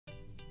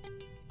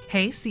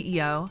Hey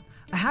CEO,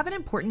 I have an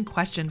important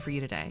question for you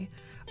today.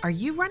 Are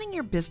you running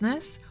your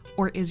business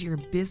or is your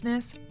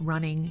business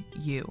running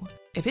you?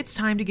 If it's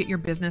time to get your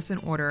business in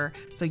order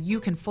so you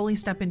can fully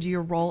step into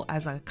your role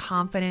as a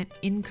confident,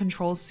 in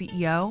control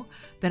CEO,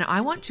 then I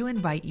want to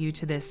invite you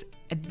to this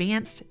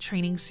advanced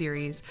training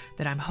series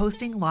that I'm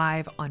hosting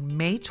live on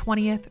May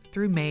 20th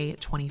through May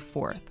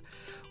 24th.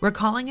 We're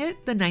calling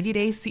it the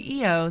 90-Day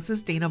CEO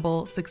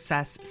Sustainable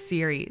Success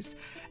Series.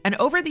 And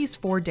over these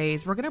 4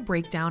 days, we're going to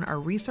break down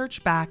our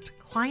research-backed,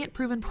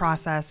 client-proven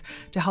process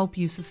to help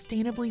you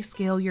sustainably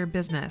scale your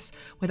business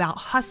without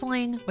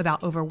hustling,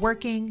 without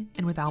overworking,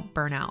 and without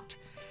burnout.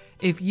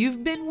 If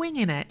you've been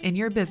winging it in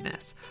your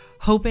business,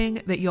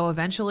 hoping that you'll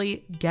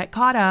eventually get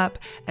caught up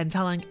and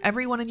telling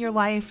everyone in your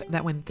life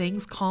that when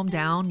things calm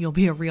down, you'll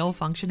be a real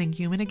functioning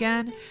human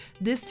again,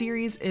 this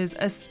series is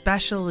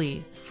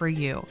especially for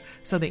you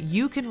so that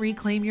you can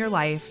reclaim your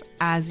life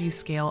as you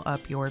scale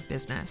up your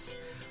business.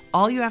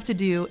 All you have to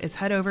do is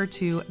head over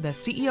to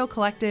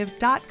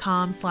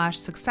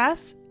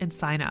theceocollective.com/success and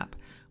sign up.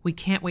 We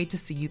can't wait to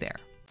see you there.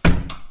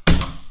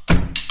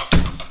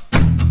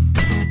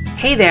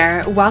 Hey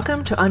there,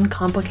 welcome to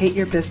Uncomplicate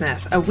Your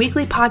Business, a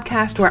weekly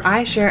podcast where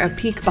I share a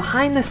peek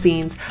behind the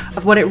scenes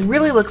of what it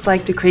really looks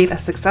like to create a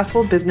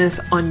successful business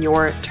on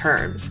your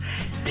terms.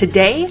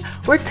 Today,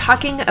 we're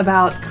talking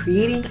about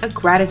creating a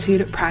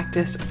gratitude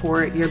practice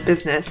for your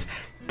business,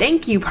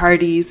 thank you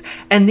parties,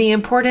 and the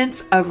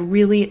importance of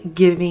really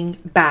giving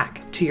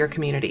back to your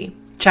community.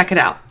 Check it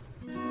out.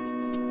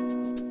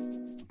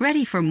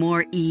 Ready for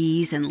more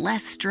ease and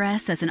less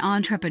stress as an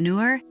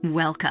entrepreneur?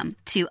 Welcome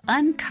to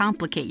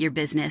Uncomplicate Your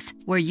Business,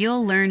 where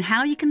you'll learn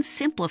how you can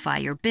simplify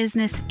your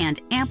business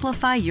and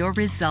amplify your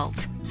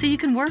results so you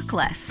can work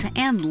less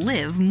and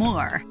live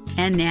more.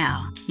 And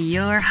now,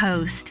 your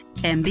host,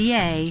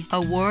 MBA,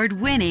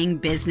 award-winning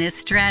business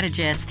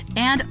strategist,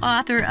 and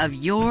author of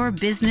Your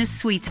Business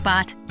Sweet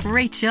Spot,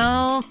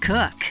 Rachel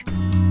Cook.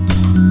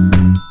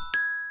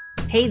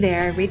 Hey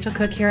there, Rachel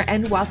Cook here,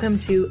 and welcome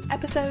to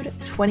episode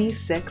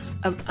 26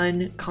 of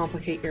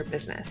Uncomplicate Your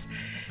Business.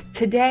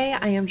 Today,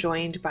 I am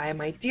joined by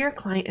my dear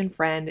client and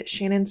friend,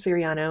 Shannon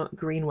Siriano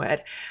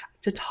Greenwood,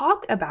 to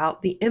talk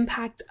about the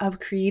impact of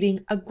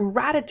creating a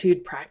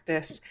gratitude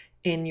practice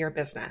in your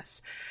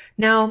business.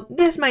 Now,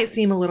 this might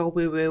seem a little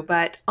woo-woo,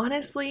 but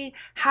honestly,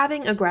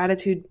 having a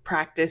gratitude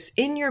practice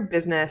in your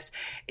business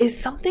is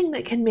something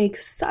that can make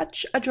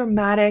such a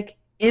dramatic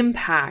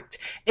impact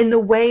in the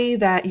way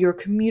that your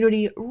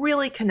community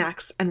really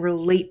connects and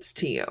relates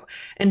to you.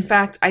 In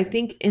fact, I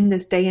think in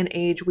this day and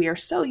age, we are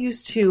so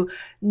used to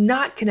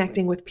not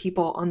connecting with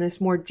people on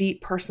this more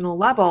deep personal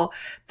level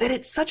that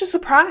it's such a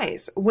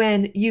surprise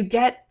when you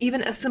get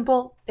even a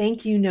simple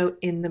thank you note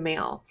in the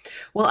mail.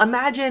 Well,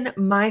 imagine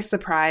my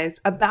surprise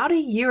about a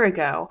year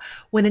ago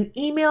when an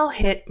email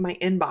hit my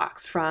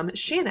inbox from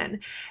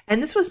Shannon.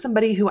 And this was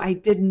somebody who I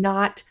did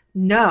not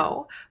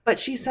know, but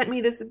she sent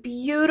me this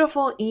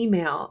beautiful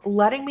email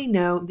letting me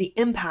know the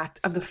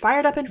impact of the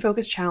Fired Up and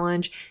Focused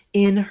Challenge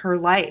in her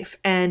life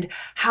and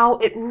how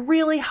it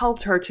really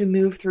helped her to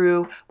move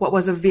through what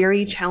was a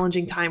very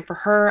challenging time for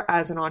her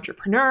as an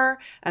entrepreneur,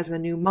 as a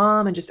new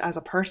mom, and just as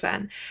a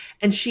person.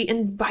 And she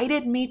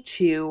invited me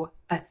to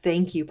a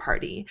thank you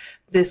party,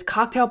 this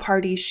cocktail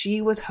party she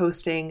was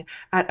hosting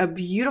at a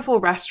beautiful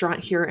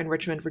restaurant here in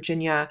Richmond,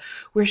 Virginia,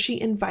 where she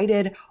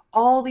invited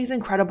all these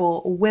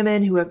incredible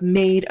women who have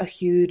made a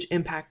huge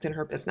impact in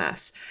her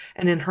business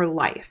and in her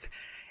life.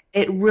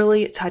 It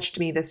really touched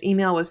me. This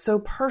email was so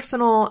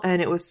personal and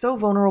it was so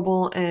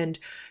vulnerable and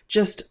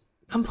just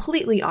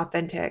completely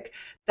authentic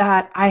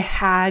that I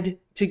had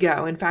to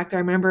go. In fact, I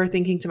remember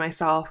thinking to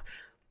myself,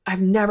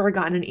 I've never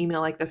gotten an email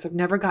like this. I've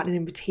never gotten an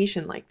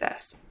invitation like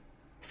this.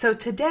 So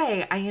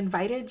today I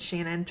invited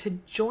Shannon to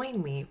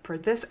join me for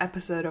this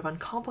episode of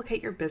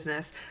Uncomplicate Your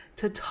Business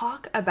to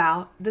talk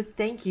about the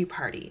thank you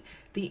party,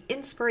 the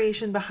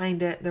inspiration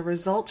behind it, the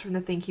results from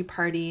the thank you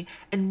party,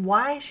 and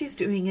why she's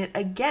doing it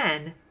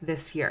again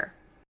this year.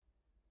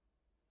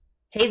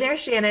 Hey there,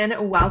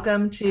 Shannon.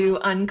 Welcome to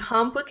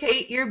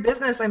Uncomplicate Your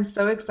Business. I'm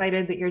so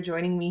excited that you're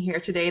joining me here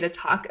today to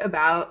talk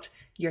about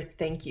your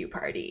thank you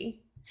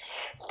party.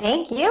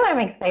 Thank you. I'm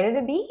excited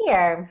to be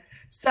here.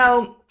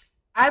 So,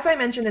 as I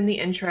mentioned in the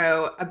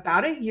intro,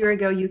 about a year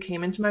ago, you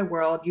came into my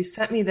world. You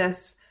sent me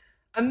this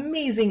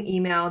amazing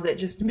email that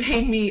just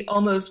made me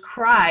almost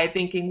cry,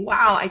 thinking,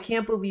 wow, I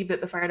can't believe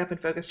that the Fired Up and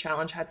Focused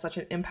Challenge had such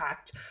an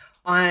impact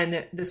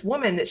on this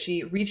woman that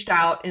she reached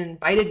out and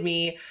invited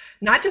me,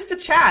 not just to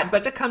chat,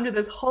 but to come to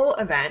this whole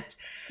event.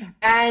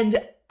 And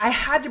I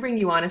had to bring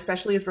you on,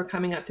 especially as we're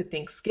coming up to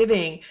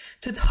Thanksgiving,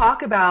 to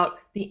talk about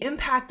the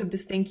impact of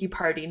this thank you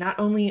party, not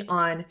only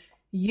on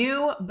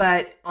you,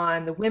 but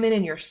on the women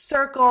in your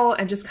circle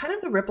and just kind of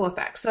the ripple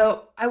effect.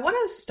 So I want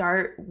to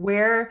start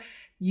where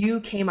you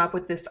came up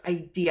with this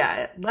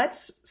idea.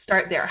 Let's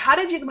start there. How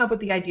did you come up with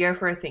the idea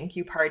for a thank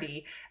you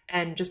party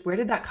and just where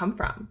did that come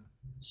from?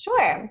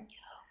 Sure.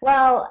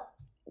 Well,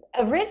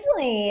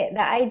 originally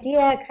the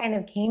idea kind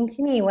of came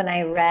to me when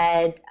I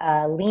read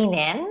Lean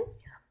In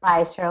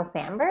by Sheryl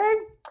Sandberg.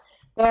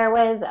 there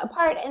was a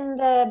part in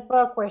the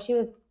book where she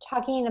was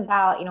talking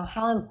about,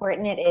 how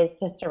important it is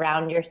to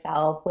surround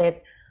yourself with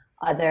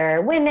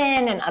other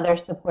women and other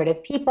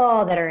supportive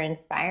people that are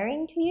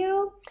inspiring to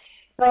you.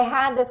 So I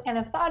had this kind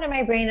of thought in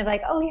my brain of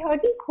like, oh, yeah, it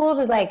would be cool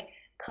to like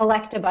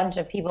collect a bunch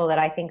of people that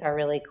I think are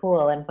really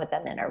cool and put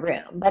them in a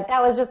room. But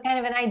that was just kind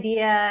of an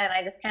idea, and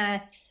I just kind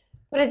of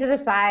put it to the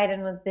side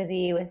and was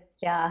busy with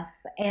stuff.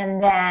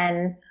 And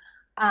then,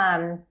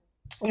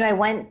 I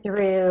went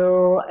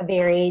through a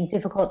very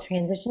difficult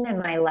transition in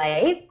my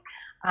life.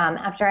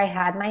 After I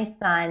had my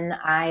son,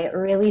 I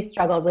really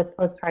struggled with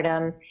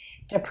postpartum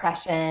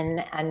depression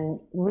and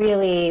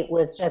really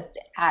was just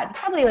at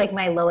probably like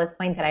my lowest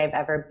point that I've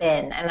ever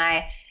been. And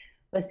I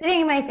was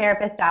sitting in my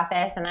therapist's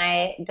office, and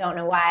I don't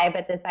know why,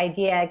 but this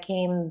idea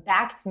came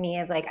back to me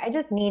of like, I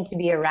just need to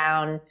be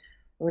around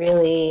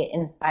really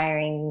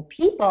inspiring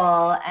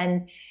people.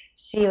 And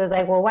she was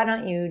like, well, why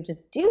don't you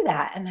just do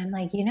that? And I'm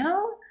like,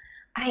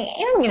 I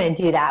am going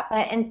to do that.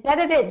 But instead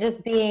of it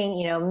just being,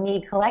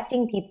 me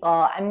collecting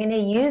people, I'm going to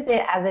use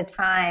it as a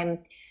time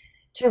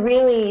to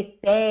really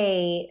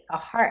say a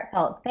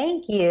heartfelt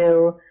thank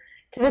you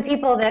to the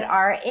people that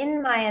are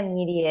in my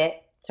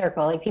immediate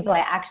circle, like people I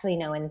actually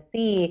know and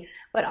see,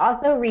 but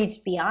also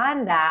reach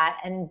beyond that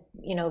and,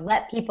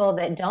 let people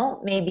that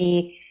don't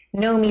maybe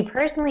know me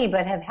personally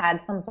but have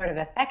had some sort of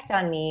effect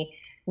on me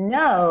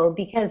know,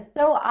 because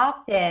so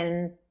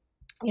often,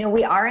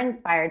 we are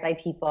inspired by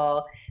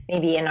people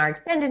maybe in our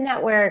extended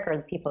network or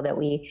the people that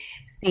we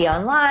see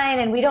online,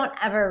 and we don't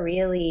ever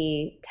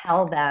really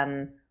tell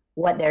them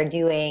what they're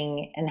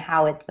doing and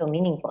how it's so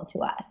meaningful to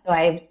us. So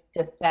I've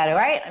just said, all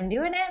right, I'm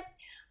doing it.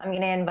 I'm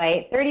going to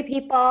invite 30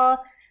 people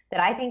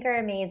that I think are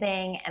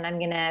amazing, and I'm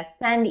going to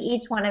send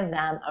each one of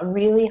them a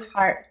really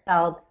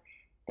heartfelt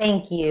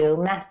thank you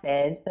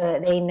message so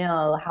that they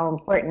know how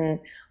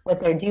important what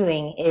they're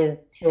doing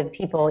is to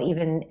people,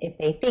 even if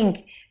they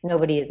think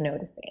nobody is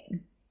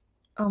noticing.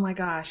 Oh my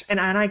gosh. And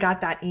I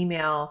got that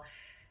email.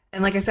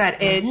 And like I said,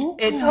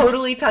 it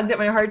totally tugged at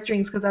my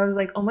heartstrings, because I was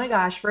like, oh my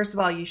gosh, first of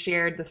all, you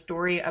shared the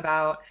story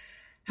about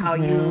how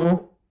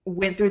you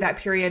went through that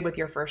period with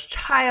your first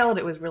child.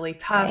 It was really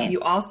tough. Right.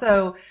 You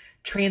also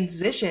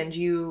transitioned.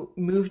 You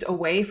moved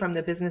away from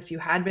the business you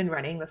had been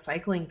running, the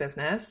cycling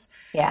business.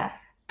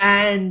 Yes.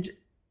 And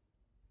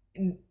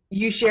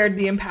you shared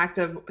the impact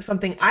of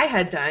something I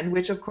had done,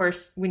 which of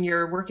course, when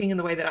you're working in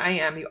the way that I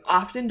am, you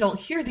often don't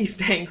hear these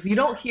things. You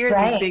don't hear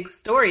these big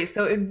stories.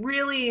 So it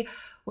really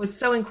was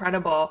so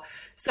incredible.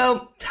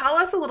 So tell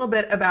us a little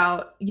bit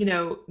about,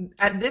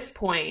 at this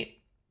point,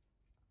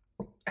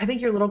 I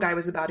think your little guy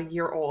was about a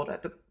year old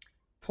at the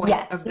point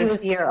of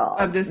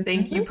this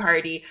thank you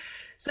party.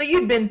 So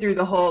you'd been through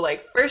the whole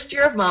like first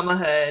year of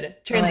mamahood,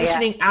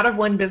 transitioning out of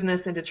one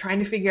business into trying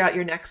to figure out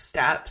your next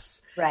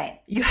steps.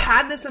 Right. You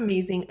had this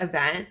amazing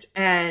event,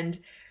 and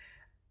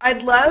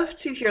I'd love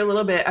to hear a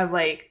little bit of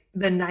like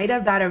the night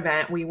of that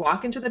event. We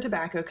walk into the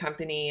tobacco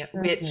company,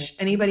 which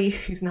anybody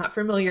who's not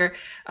familiar,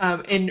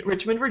 in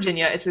Richmond,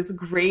 Virginia, it's this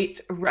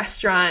great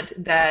restaurant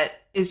that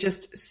is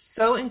just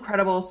so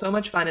incredible, so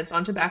much fun. It's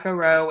on Tobacco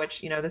Row,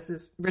 which, this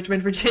is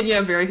Richmond, Virginia,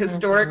 a very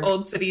historic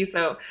old city.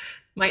 So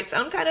might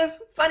sound kind of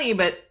funny,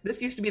 but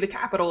this used to be the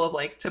capital of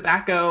like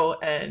tobacco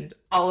and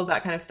all of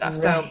that kind of stuff.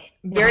 Right. So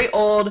very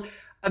old,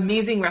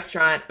 amazing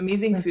restaurant,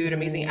 amazing food,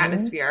 amazing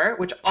atmosphere,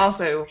 which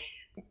also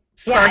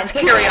sparked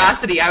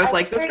curiosity. I was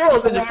like, this girl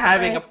isn't just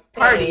having a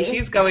party.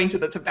 She's going to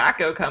the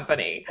tobacco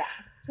company.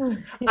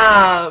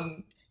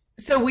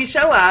 So we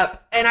show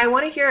up, and I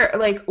want to hear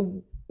like,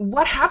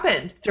 what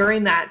happened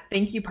during that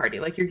thank you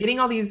party? Like, you're getting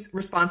all these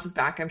responses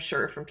back, I'm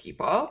sure, from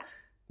people.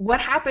 What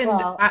happened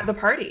at the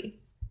party?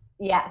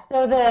 Yeah.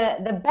 So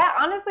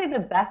honestly, the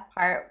best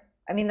part,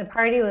 the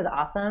party was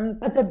awesome,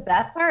 but the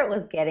best part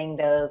was getting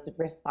those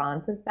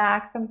responses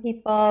back from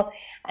people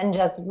and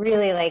just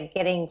really like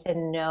getting to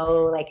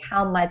know like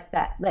how much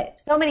that, like,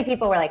 so many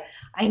people were like,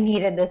 I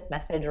needed this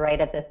message right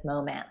at this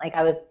moment. Like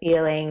I was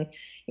feeling,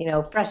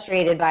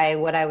 frustrated by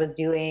what I was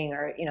doing,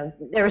 or,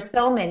 there were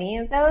so many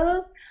of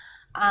those.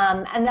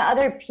 And the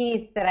other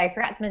piece that I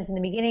forgot to mention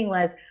in the beginning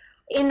was,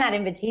 in that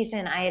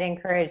invitation, I had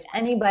encouraged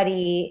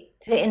anybody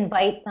to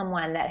invite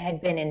someone that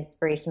had been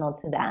inspirational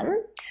to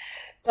them.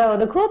 So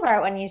the cool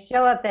part, when you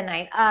show up the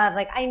night of,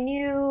 like, I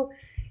knew,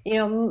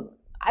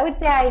 I would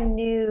say I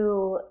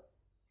knew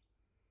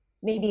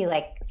maybe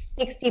like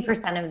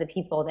 60% of the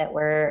people that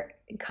were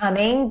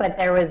coming, but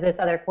there was this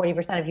other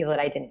 40% of people that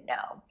I didn't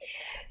know.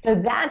 So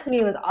that to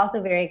me was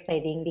also very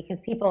exciting, because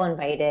people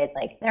invited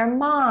like their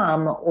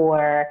mom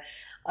or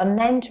a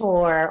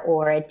mentor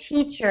or a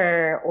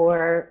teacher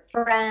or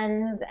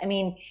friends.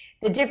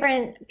 The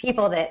different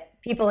people that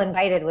people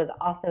invited was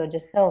also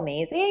just so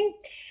amazing.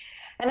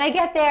 And I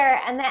get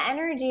there, and the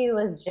energy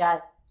was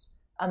just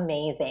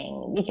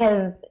amazing,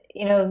 because,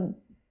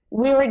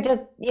 we were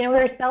just, we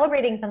were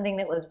celebrating something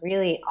that was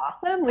really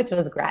awesome, which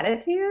was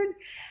gratitude.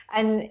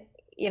 And,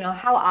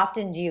 how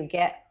often do you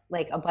get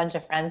like a bunch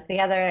of friends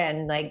together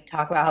and like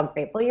talk about how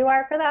grateful you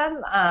are for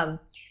them?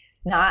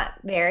 Not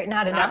very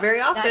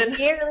often. Not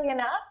nearly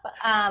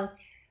enough.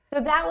 So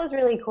that was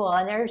really cool.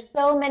 And there are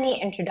so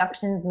many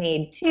introductions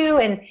made too.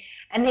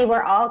 And they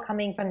were all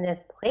coming from this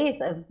place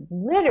of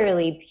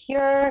literally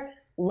pure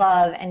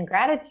love and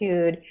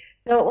gratitude.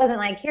 So it wasn't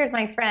like, here's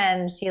my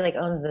friend, she like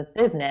owns this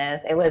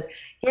business. It was,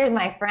 here's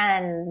my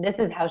friend, this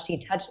is how she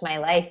touched my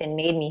life and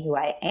made me who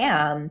I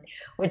am,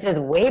 which is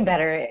way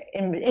better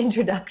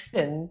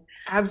introduction.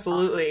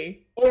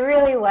 Absolutely. It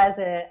really was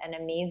an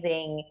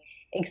amazing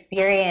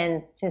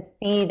experience to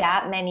see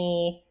that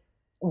many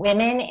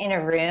women in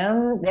a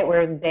room that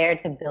were there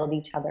to build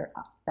each other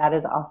up. That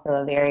is also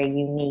a very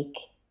unique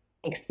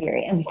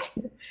experience.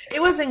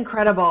 It was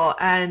incredible.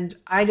 And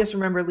I just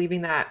remember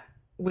leaving that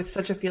with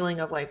such a feeling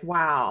of like,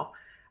 wow,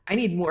 I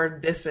need more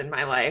of this in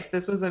my life.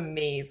 This was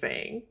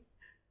amazing.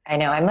 I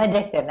know. I'm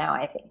addicted now,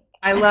 I think.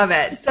 I love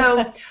it.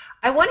 So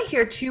I want to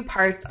hear two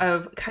parts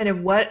of kind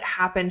of what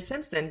happened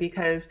since then,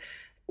 because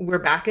we're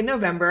back in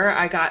November.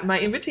 I got my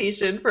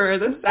invitation for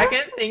the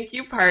second thank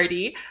you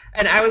party.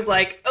 And I was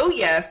like, oh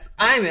yes,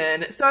 I'm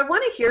in. So I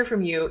want to hear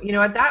from you. You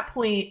know, at that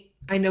point,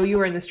 I know you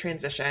were in this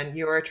transition.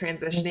 You were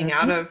transitioning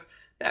out of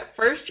that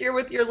first year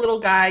with your little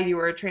guy. You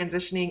were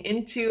transitioning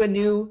into a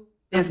new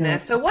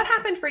business. So what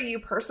happened for you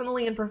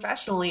personally and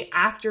professionally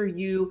after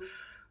you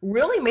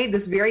really made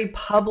this very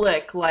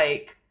public,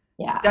 like,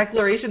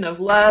 declaration of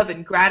love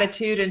and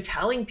gratitude and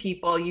telling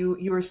people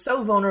you were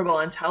so vulnerable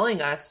and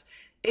telling us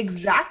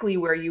exactly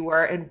where you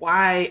were and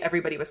why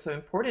everybody was so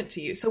important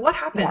to you. So what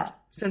happened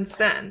since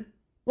then?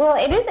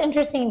 Well, it is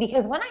interesting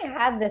because when I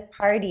had this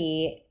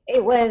party,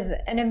 it was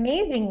an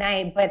amazing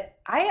night, but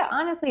I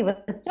honestly was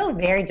still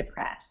very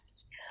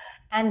depressed.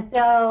 And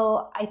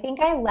so I think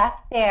I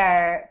left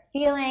there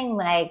feeling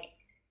like,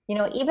 you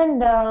know, even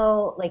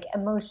though like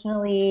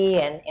emotionally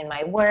and in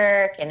my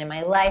work and in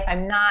my life,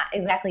 I'm not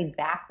exactly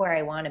back where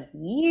I want to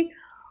be.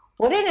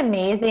 What an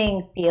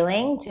amazing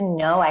feeling to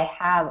know I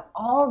have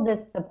all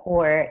this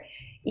support,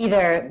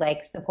 either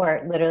like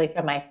support literally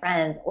from my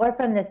friends or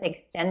from this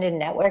extended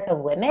network of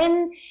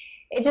women.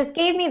 It just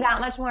gave me that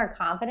much more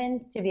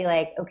confidence to be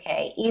like,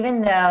 okay,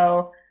 even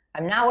though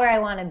I'm not where I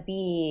want to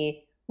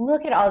be,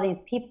 look at all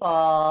these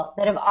people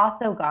that have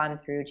also gone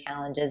through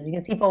challenges,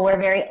 because people were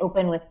very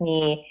open with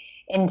me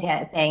in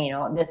saying, you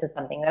know, this is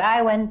something that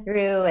I went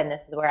through and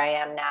this is where I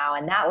am now.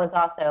 And that was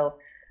also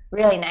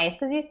really nice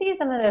because you see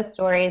some of those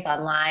stories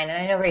online.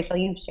 And I know, Rachel,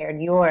 you've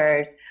shared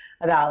yours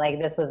about like,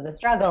 this was the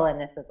struggle and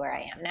this is where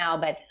I am now.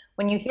 But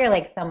when you hear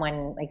like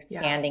someone like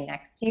standing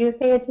next to you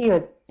say it to you,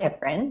 it's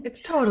different.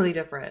 It's totally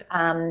different.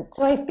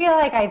 So I feel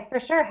like I for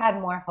sure had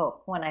more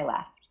hope when I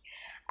left.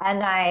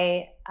 And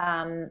I,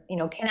 you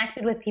know,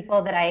 connected with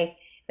people that I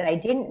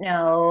didn't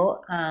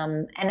know.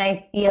 And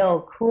I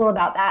feel cool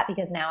about that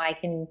because now I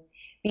can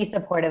be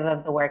supportive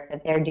of the work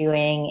that they're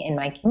doing in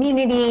my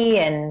community.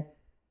 And,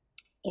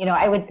 you know,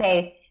 I would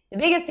say the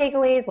biggest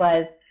takeaways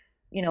was,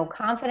 you know,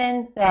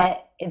 confidence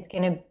that it's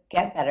going to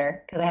get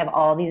better because I have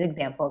all these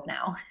examples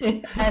now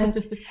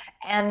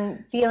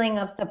and feeling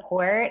of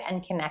support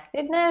and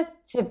connectedness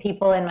to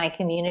people in my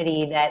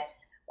community that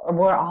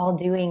we're all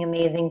doing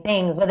amazing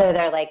things, whether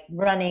they're like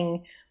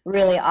running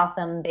really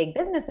awesome big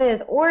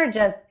businesses or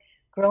just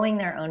growing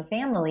their own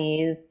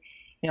families.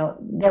 You know,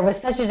 there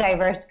was such a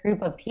diverse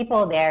group of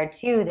people there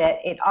too, that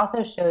it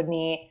also showed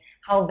me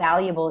how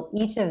valuable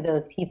each of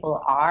those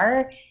people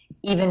are,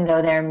 even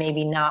though they're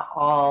maybe not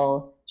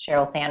all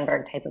Sheryl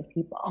Sandberg type of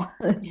people.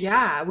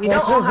 Yeah, we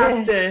don't all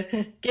have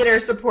to get our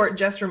support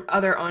just from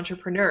other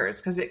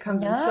entrepreneurs because it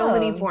comes in so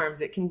many forms.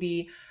 It can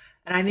be,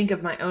 and I think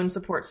of my own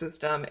support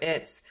system,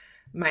 it's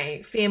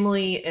my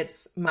family,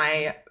 it's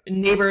my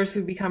neighbors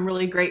who become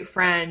really great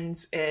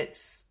friends,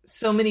 it's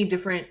so many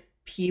different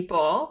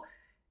people.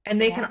 And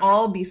they can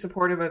all be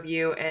supportive of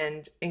you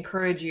and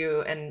encourage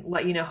you and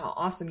let you know how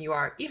awesome you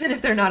are, even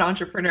if they're not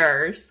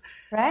entrepreneurs.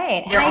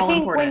 Right. They're and I think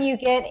important. When you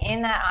get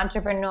in that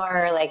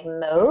entrepreneur like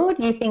mode,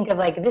 you think of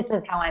like, this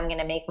is how I'm going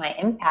to make my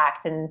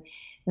impact. And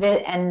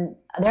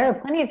there are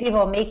plenty of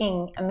people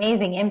making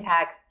amazing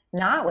impacts,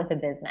 not with a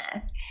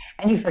business.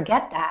 And you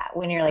forget that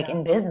when you're like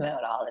in biz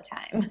mode all the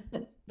time.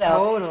 So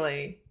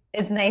totally.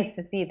 It's nice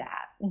to see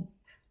that.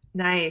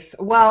 Nice.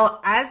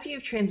 Well, as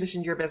you've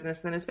transitioned your business,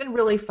 then it's been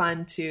really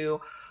fun to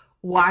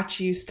watch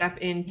you step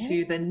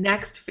into the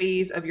next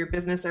phase of your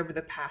business over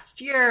the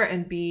past year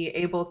and be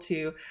able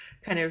to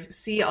kind of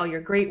see all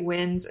your great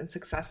wins and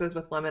successes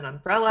with Lemon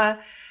Umbrella.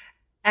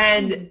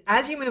 And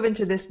as you move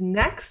into this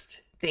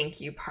next thank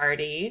you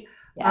party,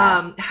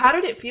 how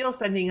did it feel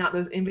sending out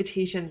those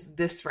invitations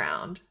this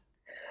round?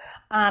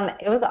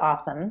 It was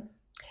awesome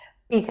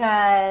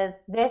because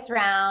this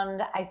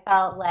round I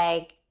felt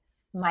like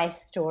my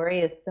story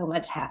is so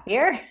much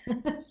happier.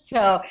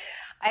 So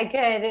I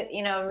could,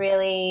 you know,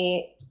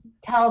 really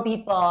tell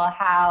people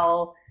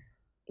how,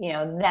 you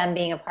know, them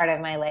being a part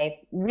of my life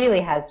really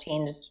has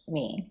changed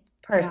me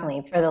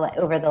personally for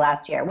over the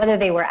last year, whether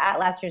they were at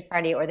last year's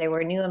party or they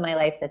were new in my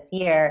life this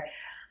year.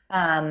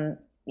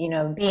 You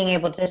know, being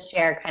able to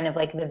share kind of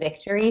like the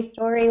victory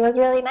story was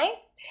really nice.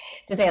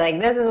 to say like,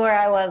 this is where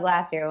I was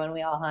last year when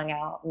we all hung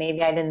out.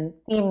 Maybe I didn't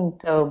seem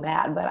so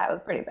bad, but I was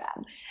pretty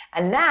bad.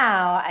 And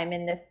now I'm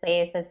in this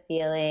place of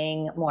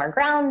feeling more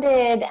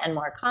grounded and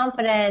more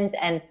confident.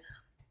 And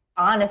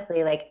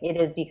honestly, like, it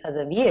is because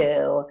of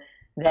you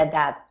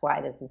that's why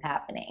this is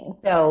happening.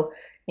 So,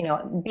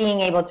 being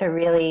able to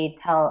really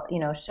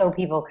show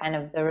people kind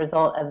of the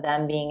result of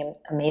them being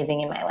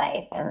amazing in my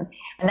life. And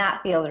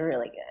that feels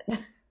really good.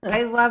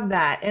 I love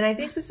that. And I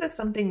think this is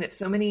something that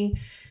so many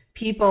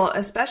people,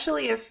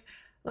 especially if,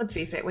 let's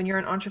face it, when you're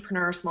an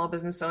entrepreneur or small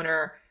business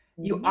owner,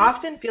 you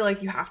often feel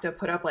like you have to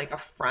put up like a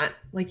front,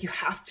 like you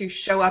have to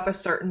show up a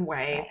certain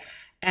way. Right.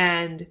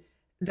 And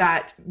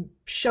that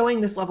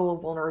showing this level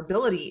of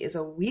vulnerability is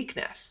a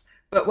weakness.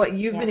 But what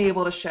you've been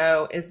able to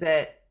show is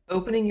that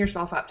opening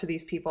yourself up to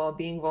these people,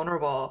 being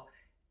vulnerable,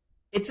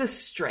 it's a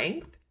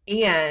strength,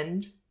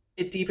 and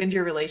it deepened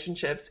your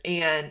relationships,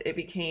 and it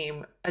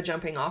became a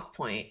jumping off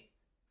point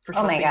for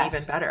something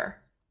even better.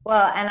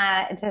 Well,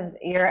 and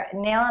you're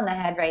nail on the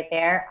head right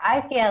there.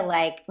 I feel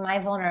like my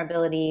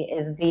vulnerability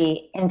is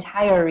the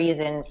entire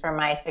reason for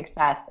my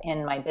success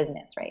in my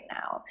business right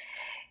now.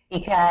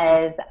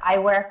 Because I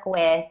work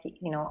with,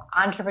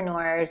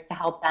 entrepreneurs to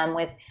help them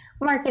with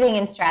marketing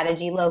and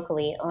strategy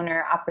locally,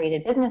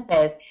 owner-operated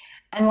businesses.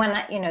 And when,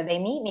 they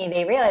meet me,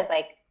 they realize,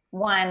 like,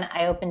 one,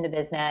 I opened a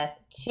business.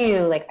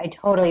 Two, like, I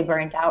totally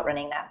burnt out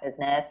running that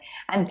business.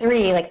 And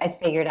three, like, I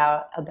figured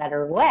out a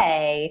better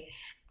way.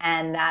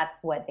 And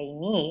that's what they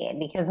need,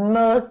 because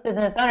most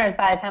business owners,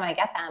 by the time I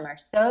get them, are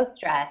so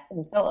stressed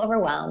and so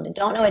overwhelmed and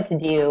don't know what to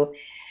do,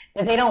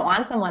 that they don't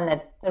want someone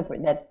that's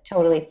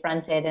totally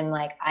fronted and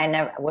like,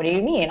 what do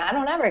you mean? I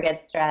don't ever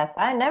get stressed.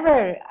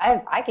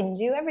 I can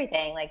do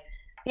everything. Like,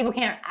 people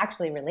can't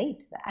actually relate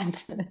to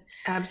that.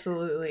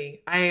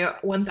 Absolutely. I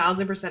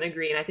 1000%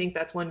 agree. And I think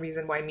that's one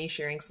reason why me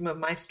sharing some of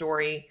my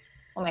story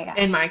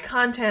in my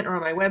content or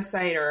on my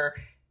website or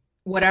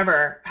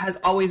whatever has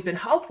always been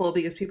helpful,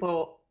 because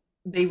people,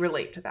 they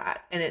relate to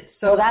that. And it's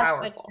so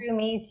powerful. That's what drew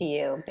me to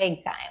you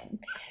big time,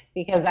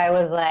 because I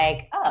was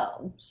like,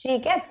 oh, she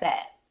gets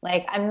it.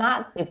 Like, I'm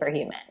not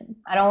superhuman.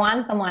 I don't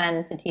want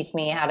someone to teach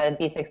me how to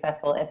be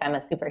successful if I'm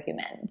a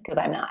superhuman, because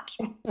I'm not.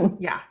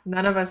 Yeah,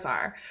 none of us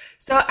are.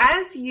 So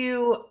as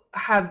you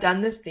have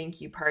done this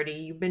thank you party,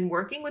 you've been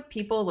working with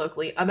people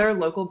locally, other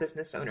local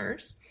business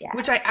owners,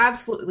 which I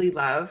absolutely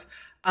love.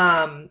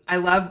 I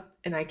love,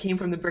 and I came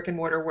from the brick and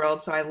mortar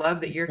world, so I love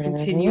that you're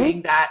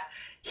continuing that.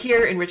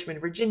 Here in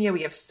Richmond, Virginia,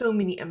 we have so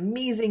many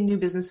amazing new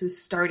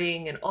businesses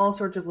starting in all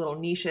sorts of little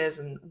niches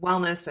and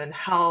wellness and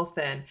health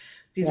and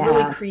these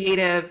really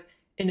creative,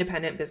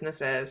 independent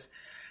businesses.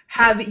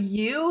 Have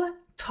you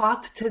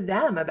talked to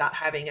them about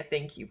having a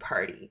thank you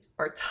party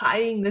or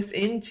tying this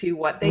into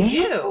what they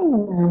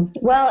do?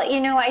 Well,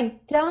 I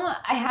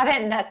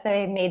haven't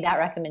necessarily made that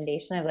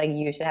recommendation of like,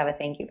 you should have a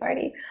thank you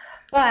party,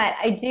 but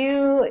I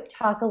do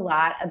talk a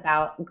lot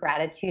about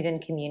gratitude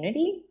and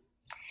community.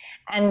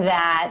 And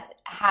that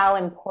how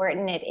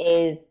important it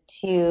is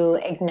to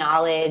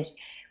acknowledge,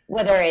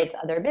 whether it's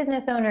other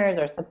business owners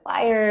or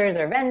suppliers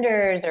or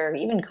vendors or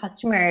even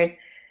customers,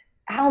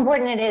 how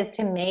important it is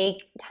to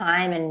make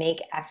time and make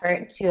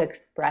effort to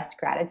express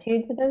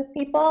gratitude to those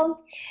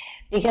people,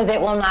 because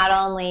it will not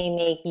only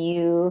make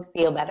you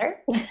feel better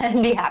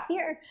and be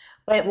happier,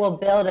 but it will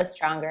build a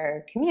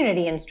stronger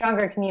community, and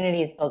stronger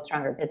communities build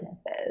stronger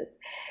businesses.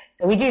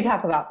 So we do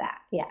talk about that,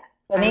 yes.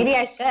 But maybe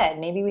I should.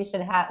 Maybe we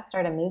should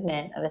start a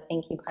movement of a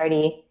thank you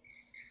party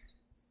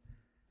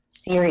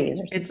series. Or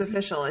something. It's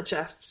official. It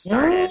just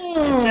started.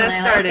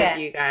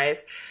 You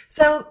guys.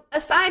 So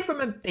aside from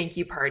a thank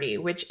you party,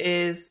 which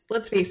is,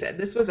 let's face it,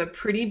 this was a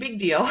pretty big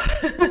deal.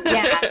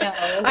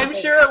 I'm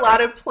sure a lot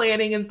of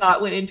planning and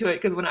thought went into it,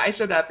 because when I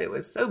showed up, it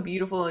was so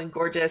beautiful and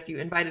gorgeous. You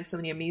invited so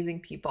many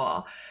amazing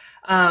people.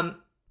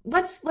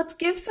 Let's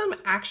give some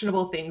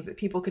actionable things that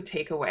people could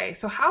take away.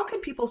 So how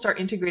could people start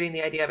integrating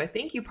the idea of a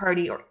thank you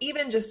party, or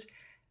even just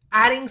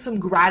adding some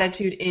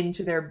gratitude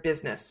into their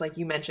business? Like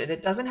you mentioned,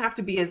 it doesn't have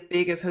to be as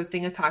big as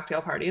hosting a cocktail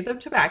party at the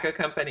tobacco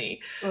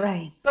company.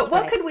 Right. But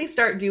what could we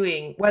start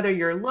doing, whether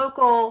you're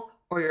local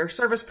or you're a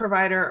service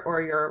provider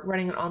or you're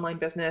running an online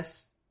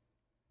business?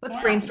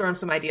 Let's brainstorm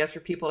some ideas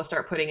for people to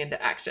start putting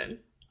into action.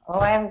 Oh,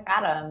 I've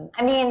got them.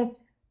 I mean,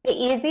 the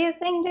easiest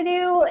thing to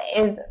do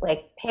is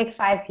like pick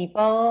 5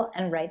 people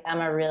and write them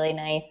a really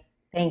nice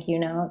thank you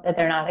note that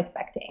they're not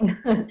expecting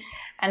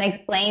and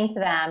explain to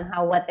them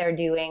how what they're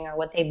doing or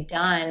what they've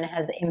done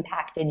has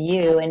impacted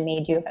you and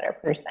made you a better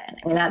person.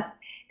 I mean, that's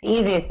the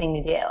easiest thing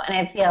to do.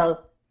 And it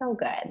feels so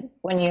good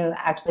when you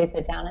actually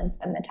sit down and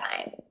spend the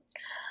time.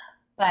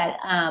 But,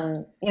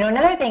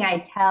 another thing I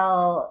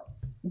tell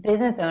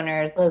business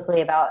owners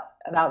locally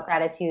about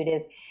gratitude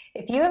is,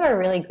 if you have a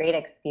really great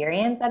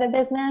experience at a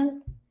business,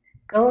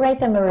 go write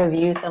them a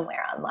review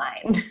somewhere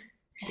online.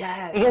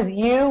 Yes. Because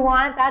you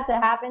want that to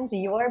happen to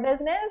your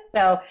business.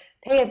 So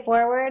pay it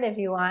forward if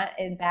you want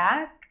it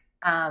back.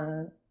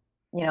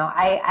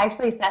 I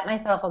actually set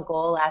myself a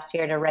goal last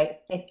year to write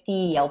 50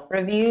 Yelp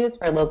reviews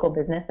for local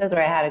businesses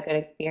where I had a good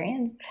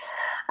experience.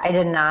 I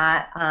did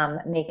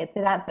not make it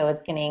to that, so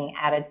it's getting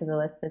added to the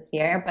list this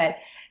year. But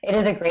it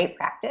is a great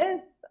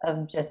practice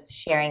of just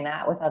sharing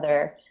that with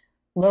other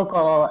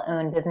local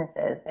owned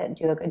businesses that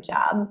do a good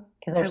job,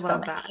 because there's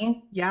so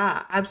many.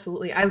 Yeah,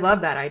 absolutely. I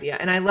love that idea.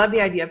 And I love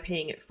the idea of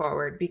paying it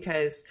forward,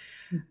 because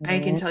I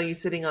can tell you,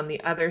 sitting on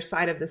the other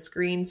side of the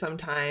screen,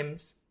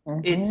 sometimes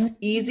it's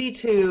easy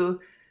to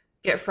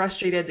get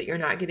frustrated that you're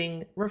not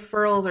getting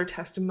referrals or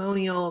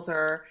testimonials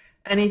or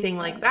anything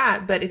like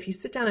that. But if you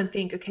sit down and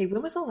think, okay,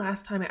 when was the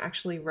last time I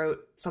actually wrote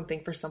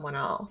something for someone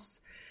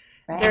else?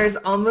 Right. There's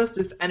almost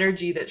this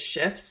energy that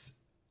shifts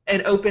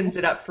and opens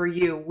it up for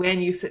you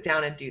when you sit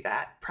down and do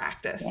that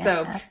practice. Yeah.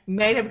 So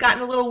might have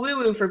gotten a little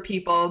woo-woo for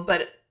people,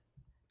 but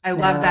I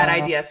love that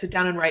idea. Sit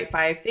down and write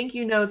 5 thank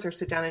you notes, or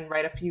sit down and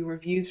write a few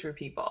reviews for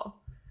people.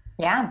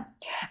 Yeah.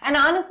 And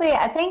honestly,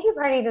 a thank you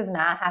party does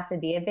not have to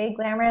be a big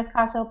glamorous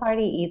cocktail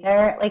party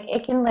either. Like,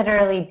 it can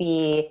literally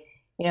be,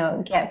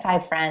 get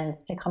 5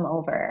 friends to come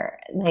over,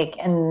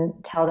 and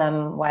tell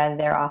them why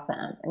they're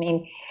awesome. I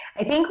mean,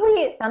 I think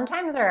we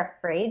sometimes are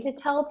afraid to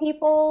tell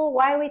people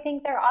why we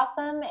think they're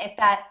awesome, if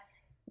that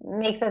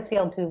makes us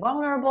feel too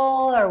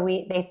vulnerable, or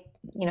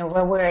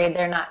we're worried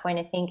they're not going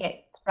to think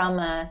it's from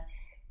a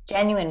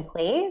genuine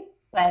place.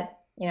 But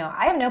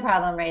I have no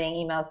problem writing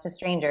emails to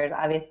strangers.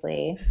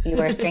 Obviously, you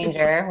were a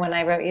stranger when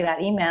I wrote you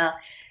that email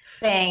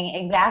saying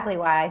exactly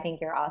why I think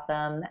you're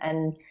awesome.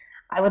 And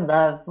I would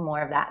love more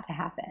of that to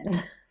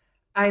happen.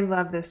 I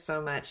love this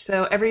so much.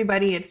 So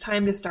everybody, it's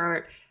time to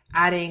start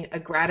adding a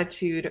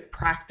gratitude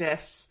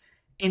practice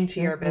into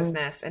your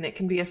business. And it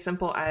can be as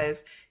simple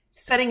as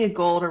setting a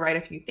goal to write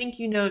a few thank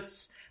you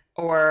notes,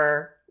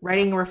 or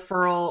writing a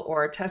referral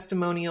or a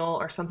testimonial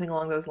or something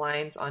along those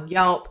lines on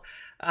Yelp.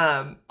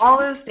 All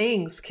those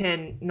things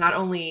can not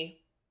only,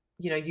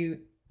 you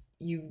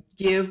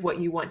give what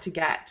you want to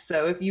get.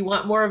 So if you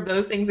want more of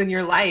those things in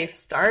your life,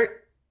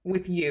 start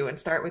with you and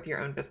start with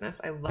your own business.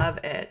 I love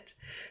it.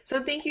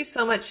 So thank you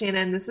so much,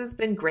 Shannon. This has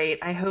been great.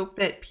 I hope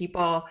that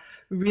people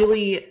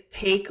really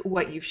take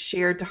what you've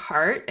shared to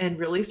heart and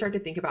really start to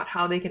think about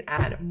how they can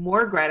add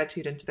more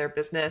gratitude into their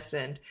business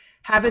and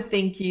have a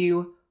thank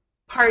you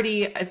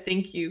party, a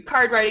thank you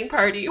card writing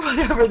party,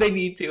 whatever they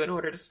need to in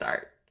order to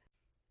start.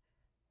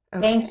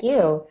 Okay. Thank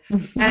you.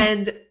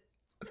 And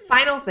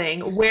final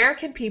thing, where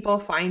can people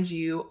find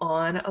you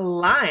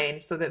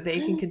online so that they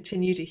can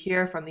continue to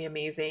hear from the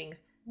amazing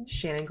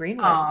Shannon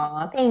Greenwood?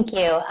 Oh, thank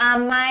you.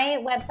 My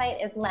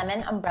website is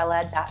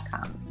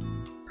lemonumbrella.com.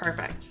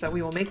 Perfect. So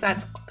we will make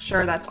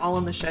sure that's all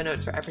in the show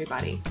notes for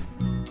everybody.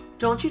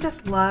 Don't you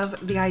just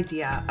love the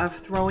idea of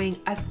throwing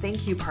a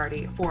thank you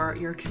party for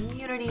your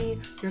community,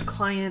 your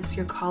clients,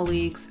 your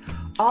colleagues,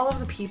 all of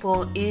the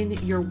people in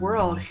your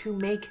world who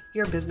make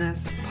your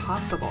business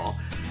possible?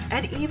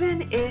 And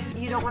even if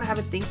you don't want to have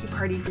a thank you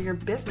party for your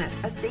business,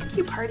 a thank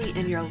you party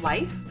in your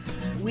life,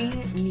 we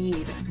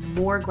need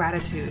more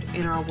gratitude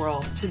in our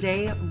world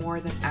today more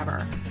than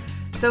ever.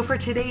 So for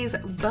today's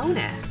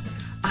bonus,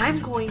 I'm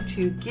going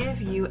to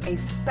give you a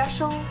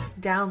special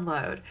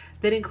download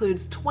that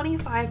includes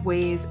 25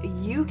 ways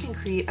you can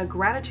create a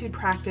gratitude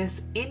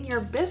practice in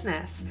your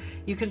business.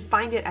 You can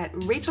find it at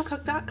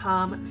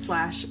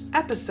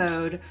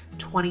rachelcook.com/episode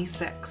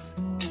 26.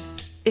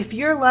 If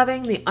you're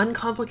loving the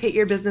Uncomplicate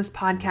Your Business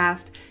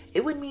podcast,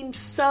 it would mean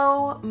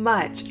so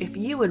much if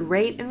you would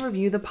rate and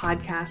review the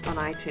podcast on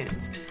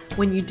iTunes.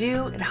 When you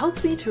do, it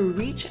helps me to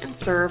reach and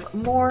serve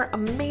more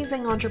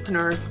amazing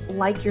entrepreneurs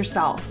like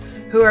yourself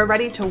who are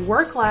ready to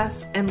work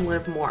less and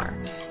live more.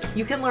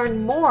 You can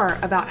learn more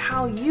about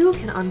how you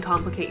can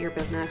uncomplicate your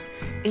business,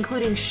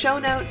 including show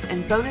notes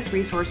and bonus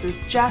resources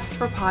just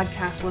for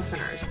podcast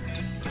listeners,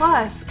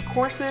 plus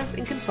courses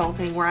and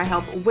consulting where I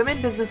help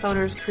women business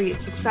owners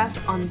create success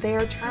on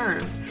their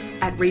terms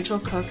at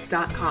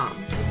rachelcook.com.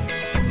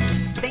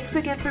 Thanks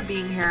again for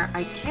being here.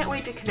 I can't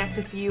wait to connect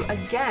with you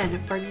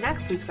again for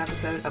next week's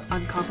episode of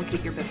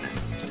Uncomplicate Your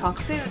Business. Talk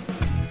soon.